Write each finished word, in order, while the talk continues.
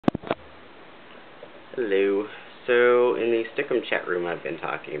Hello. So, in the stickam chat room I've been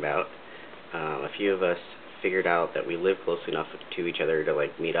talking about, a few of us figured out that we live close enough to each other to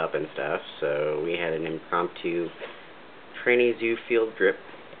like meet up and stuff. So we had an impromptu Tranny zoo field trip,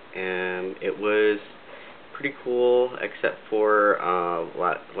 and it was pretty cool. Except for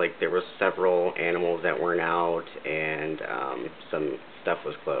there was several animals that weren't out, and some stuff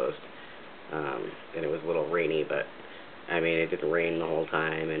was closed. And it was a little rainy, but I mean it didn't rain the whole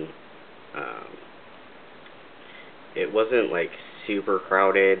time, and it wasn't like super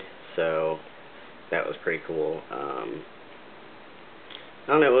crowded, so that was pretty cool. I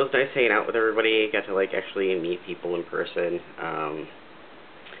don't know, it was nice hanging out with everybody, got to like actually meet people in person,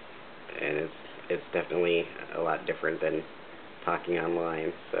 and it's definitely a lot different than talking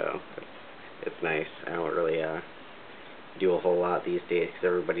online, so it's nice. I don't really do a whole lot these days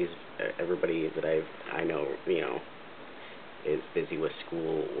because everybody that I know, is busy with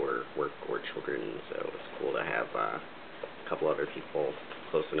school or work or children, so it's cool to have a couple other people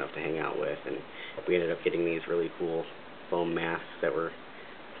close enough to hang out with. And we ended up getting these really cool foam masks that we're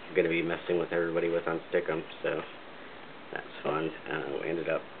going to be messing with everybody with on Stickam, so that's fun. We ended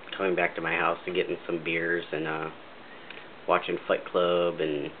up coming back to my house and getting some beers and watching Fight Club,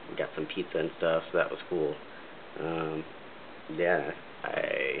 and got some pizza and stuff, so that was cool. Yeah,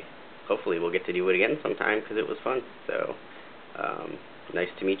 hopefully we'll get to do it again sometime because it was fun. So nice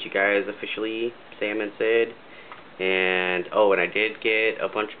to meet you guys officially, Sam and Sid. And and I did get a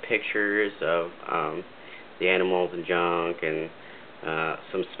bunch of pictures of the animals and junk, and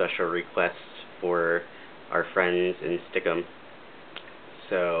some special requests for our friends in Stickam.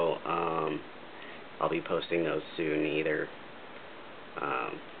 So I'll be posting those soon, either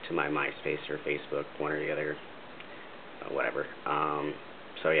to my MySpace or Facebook, one or the other, whatever.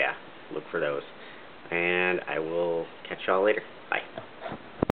 So yeah, look for those. And I will catch y'all later. Bye.